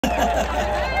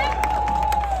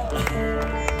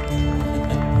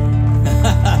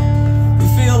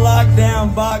locked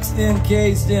down, boxed in,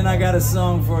 caged in, I got a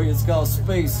song for you. It's called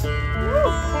Space.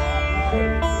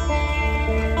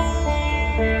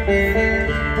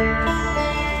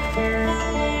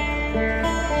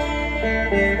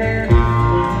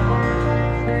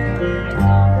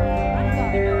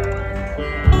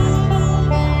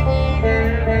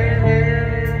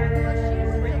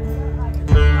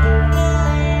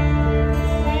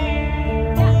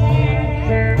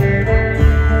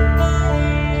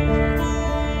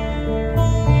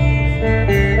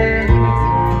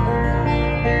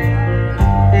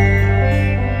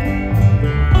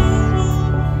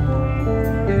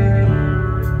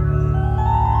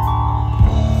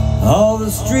 All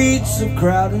the streets are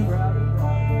crowded,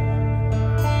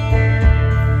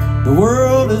 the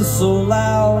world is so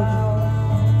loud,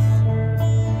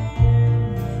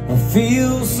 I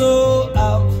feel so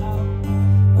out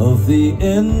of the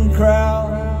in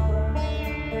crowd.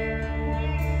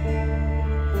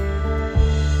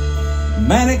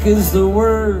 Manic is the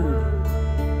word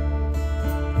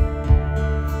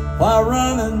while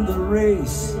running the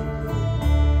race.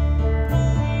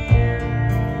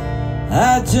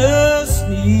 I just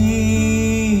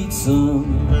need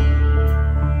some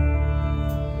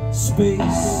space.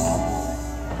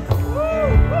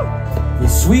 The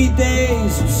sweet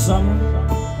days of summer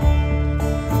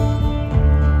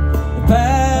are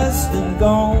past and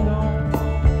gone,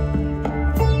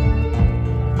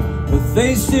 but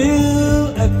they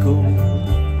still echo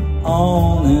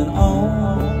on and on.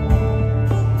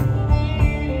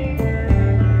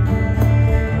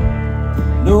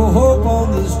 No hope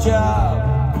on this job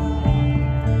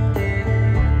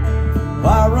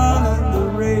by running the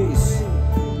race.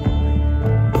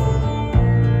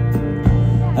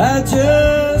 I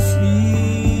just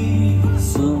need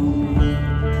some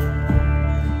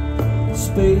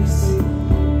space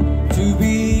to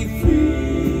be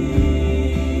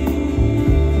free,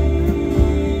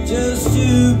 just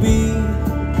to be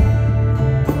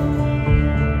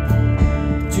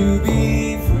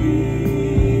free.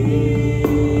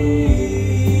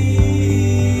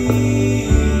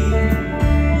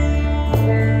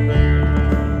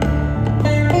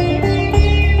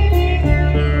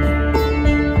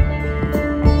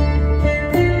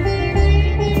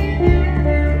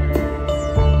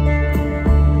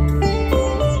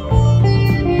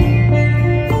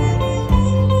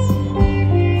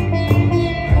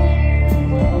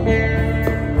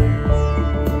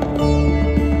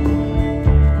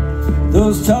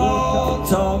 Those tall,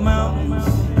 tall mountains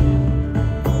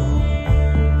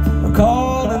are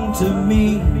calling to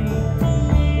me.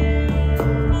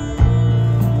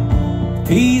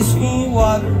 Peaceful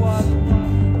waters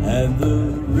and the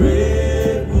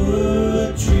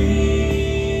redwood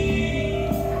tree.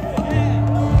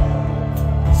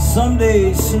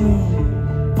 Someday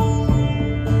soon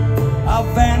I'll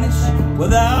vanish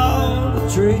without a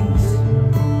trace.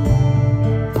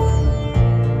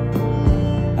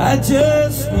 I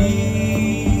just need